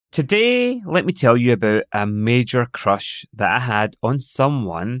Today, let me tell you about a major crush that I had on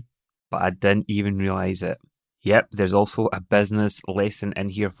someone, but I didn't even realise it. Yep, there's also a business lesson in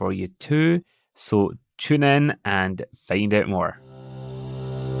here for you too, so tune in and find out more.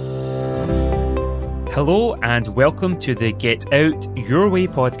 Hello and welcome to the Get Out Your Way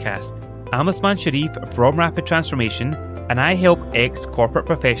podcast. I'm Usman Sharif from Rapid Transformation, and I help ex-corporate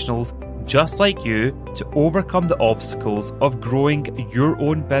professionals just like you to overcome the obstacles of growing your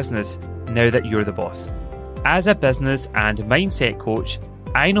own business now that you're the boss. As a business and mindset coach,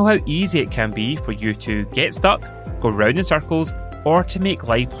 I know how easy it can be for you to get stuck, go round in circles, or to make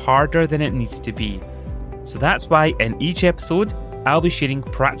life harder than it needs to be. So that's why in each episode, I'll be sharing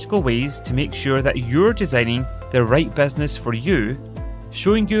practical ways to make sure that you're designing the right business for you,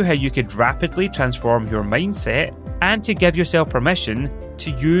 showing you how you could rapidly transform your mindset and to give yourself permission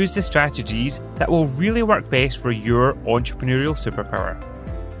to use the strategies that will really work best for your entrepreneurial superpower.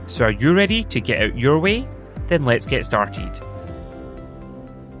 So are you ready to get out your way? Then let's get started.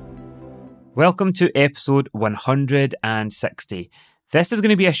 Welcome to episode 160. This is going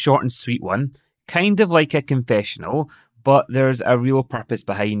to be a short and sweet one, kind of like a confessional, but there's a real purpose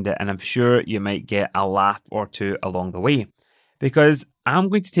behind it, and I'm sure you might get a laugh or two along the way, because I'm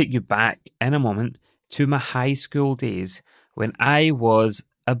going to take you back in a moment to my high school days when I was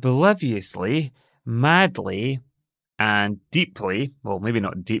obliviously, madly, and deeply, well, maybe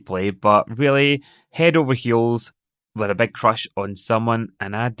not deeply, but really head over heels with a big crush on someone,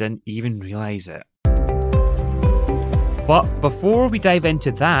 and I didn't even realise it. But before we dive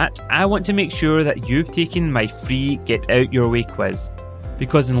into that, I want to make sure that you've taken my free Get Out Your Way quiz,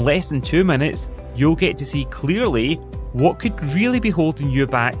 because in less than 2 minutes, you'll get to see clearly what could really be holding you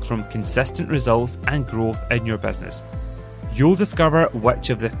back from consistent results and growth in your business. You'll discover which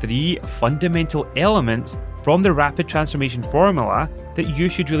of the 3 fundamental elements from the Rapid Transformation formula that you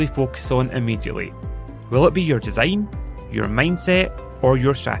should really focus on immediately. Will it be your design, your mindset, or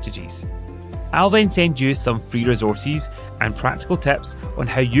your strategies? I'll then send you some free resources and practical tips on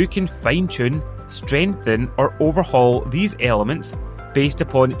how you can fine-tune, strengthen, or overhaul these elements based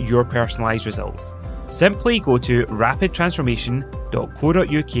upon your personalised results. Simply go to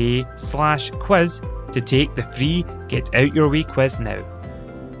rapidtransformation.co.uk/quiz to take the free Get Out Your Way quiz now.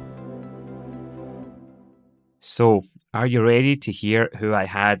 So, are you ready to hear who I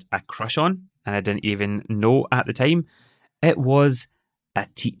had a crush on and I didn't even know at the time? It was a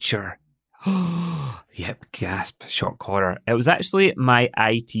teacher. Yep, gasp, shock horror. It was actually my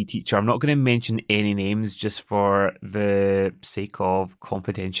IT teacher. I'm not going to mention any names just for the sake of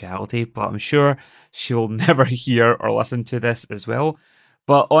confidentiality, but I'm sure she'll never hear or listen to this as well.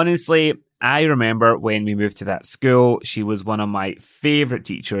 But honestly, I remember when we moved to that school, she was one of my favourite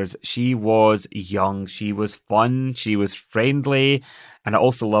teachers. She was young, she was fun, she was friendly, and I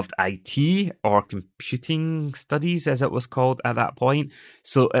also loved IT, or computing studies as it was called at that point.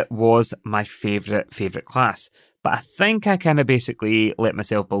 So it was my favourite class. But I think I kind of basically let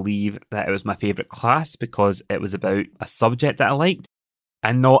myself believe that it was my favourite class because it was about a subject that I liked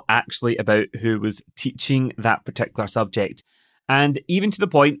and not actually about who was teaching that particular subject. And even to the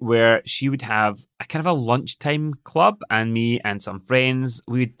point where she would have a kind of a lunchtime club, and me and some friends,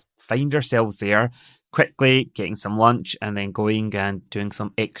 we'd find ourselves there quickly getting some lunch and then going and doing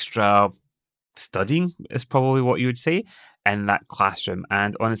some extra studying is probably what you would say in that classroom.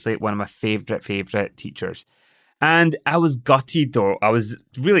 And honestly, one of my favourite teachers. And I was gutted, though. I was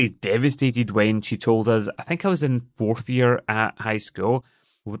really devastated when she told us, I think I was in 4th year at high school,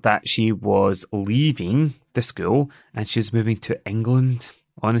 that she was leaving the school and she was moving to England.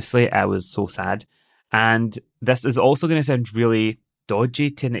 Honestly, I was so sad. And this is also going to sound really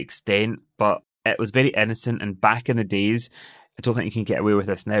dodgy to an extent, but it was very innocent. And back in the days, I don't think you can get away with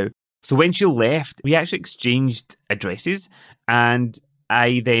this now. So when she left, we actually exchanged addresses, and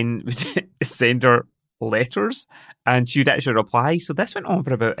I then would send her letters and she would actually reply. So this went on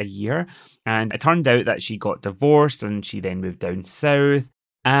for about a year, and it turned out that she got divorced and she then moved down south.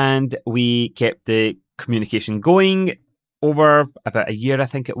 And we kept the communication going over about a year, I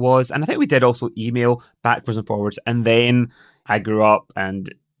think it was. And I think we did also email backwards and forwards. And then I grew up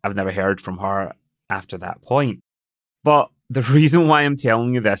and I've never heard from her after that point. But the reason why I'm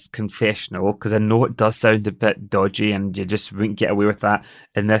telling you this confessional, because I know it does sound a bit dodgy and you just wouldn't get away with that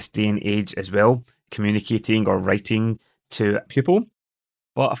in this day and age as well, communicating or writing to people.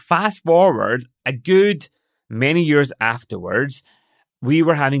 But fast forward a good many years afterwards, we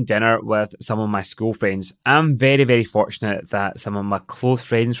were having dinner with some of my school friends. I'm very, very fortunate that some of my close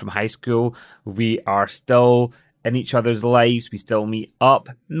friends from high school, we are still in each other's lives. We still meet up,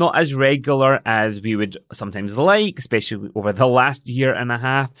 not as regular as we would sometimes like, especially over the last year and a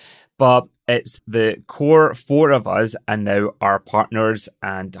half, but it's the core four of us, and now our partners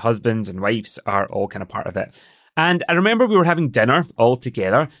and husbands and wives are all kind of part of it. And I remember we were having dinner all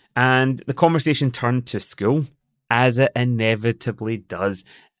together, and the conversation turned to school, as it inevitably does.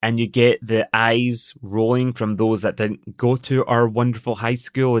 And you get the eyes rolling from those that didn't go to our wonderful high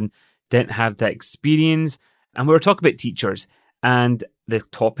school and didn't have that experience. And we were talking about teachers, and the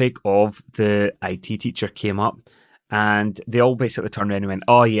topic of the IT teacher came up, and they all basically turned around and went,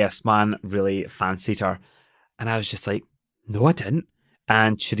 "Oh yes, man, really fancied her." And I was just like, "No, I didn't."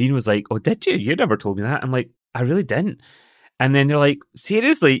 And Shireen was like, "Oh, did you? You never told me that." I'm like, "I really didn't." And then they're like,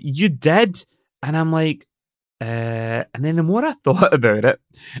 "Seriously, you did?" And I'm like, and then the more I thought about it,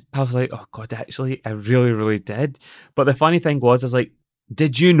 I was like, "Oh God, actually, I really, really did." But the funny thing was, I was like,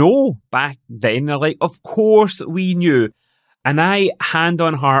 "Did you know back then?" They're like, "Of course we knew." And I, hand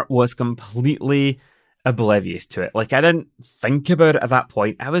on heart, was completely oblivious to it. Like, I didn't think about it at that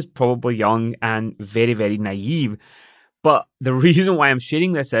point. I was probably young and very, very naive. But the reason why I'm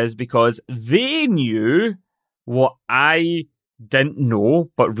sharing this is because they knew what I didn't know,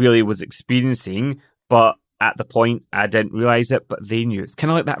 but really was experiencing. But at the point, I didn't realize it, but they knew. It's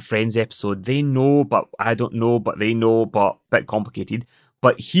kind of like that Friends episode. They know, but I don't know, but they know, but a bit complicated.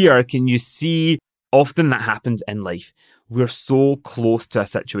 But here, can you see, often that happens in life. We're so close to a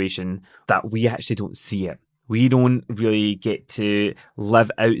situation that we actually don't see it. We don't really get to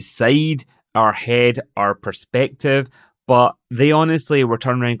live outside our head, our perspective. But they honestly were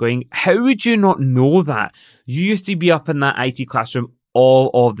turning around going, "How would you not know that? You used to be up in that IT classroom all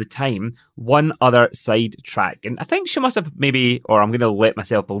of the time." One other side track. And I think she must have maybe, or I'm going to let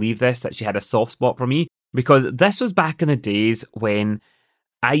myself believe this, that she had a soft spot for me, because this was back in the days when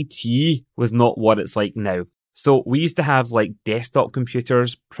IT was not what it's like now. So we used to have like desktop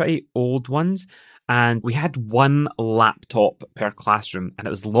computers, pretty old ones, and we had one laptop per classroom, and it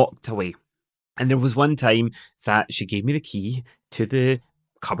was locked away. And there was one time that she gave me the key to the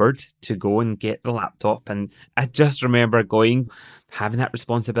cupboard to go and get the laptop. And I just remember having that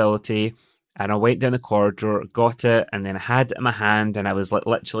responsibility. And I went down the corridor, got it, and then I had it in my hand. And I was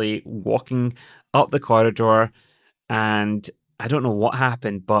literally walking up the corridor. And I don't know what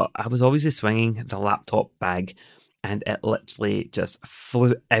happened, but I was obviously swinging the laptop bag. And it literally just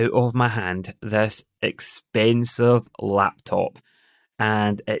flew out of my hand, this expensive laptop.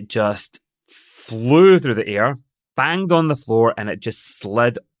 And it just flew through the air, banged on the floor, and it just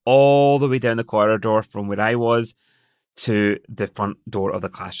slid all the way down the corridor from where I was to the front door of the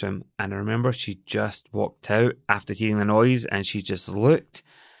classroom. And I remember she just walked out after hearing the noise, and she just looked.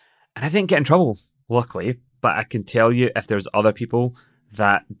 And I didn't get in trouble, luckily, but I can tell you, if there's other people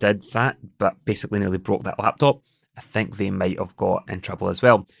that did that, but basically nearly broke that laptop, I think they might have got in trouble as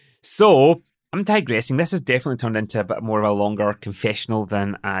well. So I'm digressing. This has definitely turned into a bit more of a longer confessional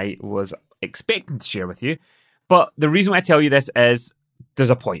than I was expecting to share with you. But the reason why I tell you this is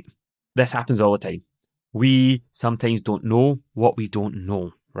there's a point. This happens all the time. We sometimes don't know what we don't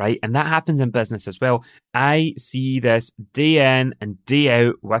know, right? And that happens in business as well. I see this day in and day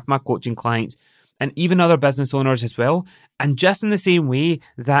out with my coaching clients, and even other business owners as well. And just in the same way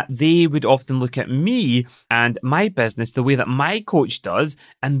that they would often look at me and my business the way that my coach does,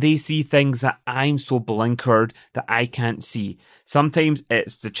 and they see things that I'm so blinkered that I can't see. Sometimes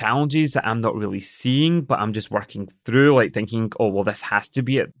it's the challenges that I'm not really seeing, but I'm just working through, like thinking, "Oh, well, this has to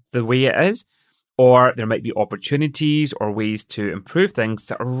be it the way it is." Or there might be opportunities or ways to improve things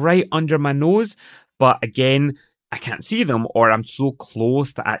that are right under my nose. But again, I can't see them, or I'm so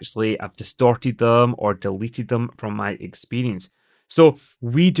close that actually I've distorted them or deleted them from my experience. So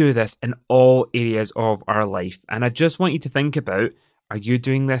we do this in all areas of our life. And I just want you to think about, are you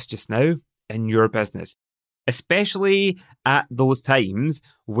doing this just now in your business? Especially at those times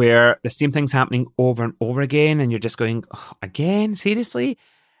where the same thing's happening over and over again, and you're just going, "Oh, again? Seriously?"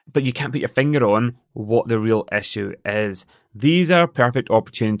 But you can't put your finger on what the real issue is. These are perfect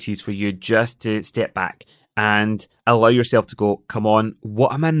opportunities for you just to step back and allow yourself to go, "Come on,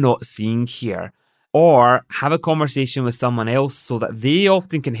 what am I not seeing here?" Or have a conversation with someone else so that they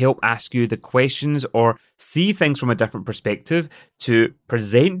often can help ask you the questions or see things from a different perspective to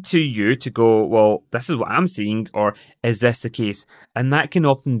present to you to go, "Well, this is what I'm seeing," or "Is this the case?" And that can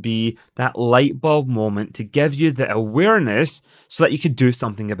often be that light bulb moment to give you the awareness so that you could do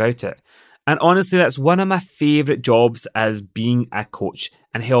something about it. And honestly, that's one of my favorite jobs as being a coach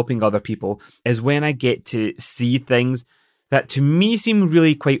and helping other people, is when I get to see things that to me seem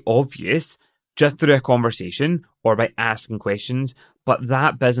really quite obvious just through a conversation, or by asking questions, but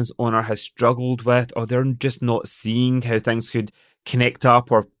that business owner has struggled with, or they're just not seeing how things could connect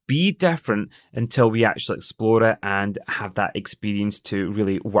up or be different until we actually explore it and have that experience to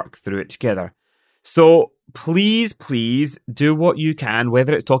really work through it together. So please do what you can,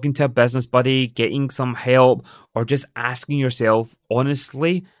 whether it's talking to a business buddy, getting some help, or just asking yourself,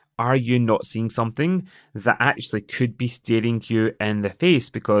 honestly, are you not seeing something that actually could be staring you in the face?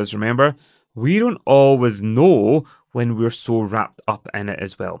 Because remember, we don't always know when we're so wrapped up in it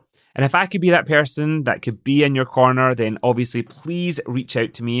as well. And if I could be that person that could be in your corner, then obviously please reach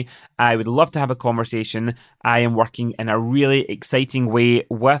out to me. I would love to have a conversation. I am working in a really exciting way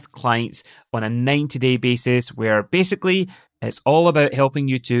with clients on a 90-day basis where basically it's all about helping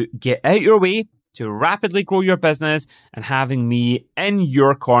you to get out your way, to rapidly grow your business, and having me in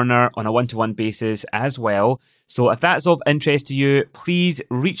your corner on a one-to-one basis as well. So if that's of interest to you, please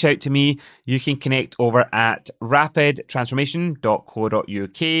reach out to me. You can connect over at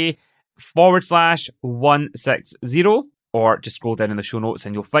rapidtransformation.co.uk/160, or just scroll down in the show notes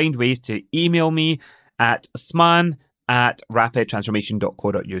and you'll find ways to email me at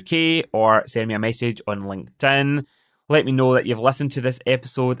usman@rapidtransformation.co.uk or send me a message on LinkedIn. Let me know that you've listened to this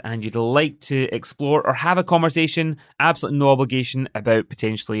episode and you'd like to explore or have a conversation, absolutely no obligation, about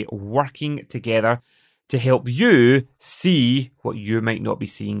potentially working together to help you see what you might not be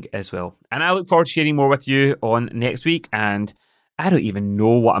seeing as well. And I look forward to sharing more with you on next week. And I don't even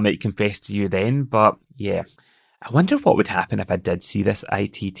know what I might confess to you then, but yeah, I wonder what would happen if I did see this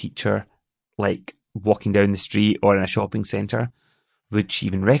IT teacher like walking down the street or in a shopping centre. Would she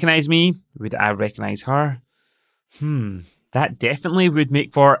even recognise me? Would I recognise her? That definitely would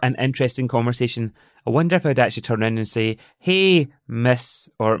make for an interesting conversation. I wonder if I'd actually turn around and say, hey, Miss,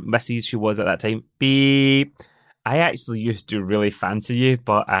 or Mrs. she was at that time, beep, I actually used to really fancy you,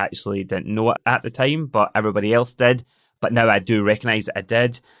 but I actually didn't know it at the time, but everybody else did. But now I do recognise that I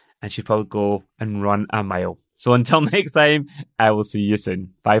did, and she'd probably go and run a mile. So until next time, I will see you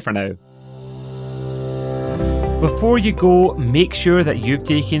soon. Bye for now. Before you go, make sure that you've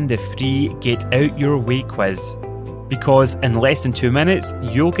taken the free Get Out Your Way quiz, because in less than 2 minutes,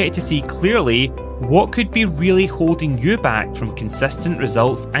 you'll get to see clearly what could be really holding you back from consistent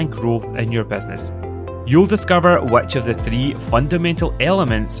results and growth in your business. You'll discover which of the 3 fundamental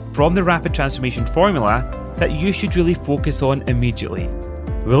elements from the Rapid Transformation Formula that you should really focus on immediately.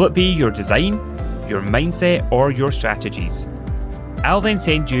 Will it be your design, your mindset, or your strategies? I'll then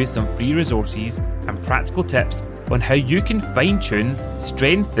send you some free resources and practical tips on how you can fine-tune,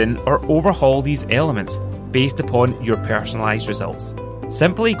 strengthen, or overhaul these elements based upon your personalised results.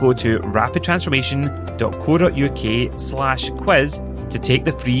 Simply go to rapidtransformation.co.uk/quiz to take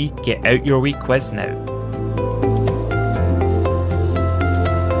the free Get Out Your Way quiz now.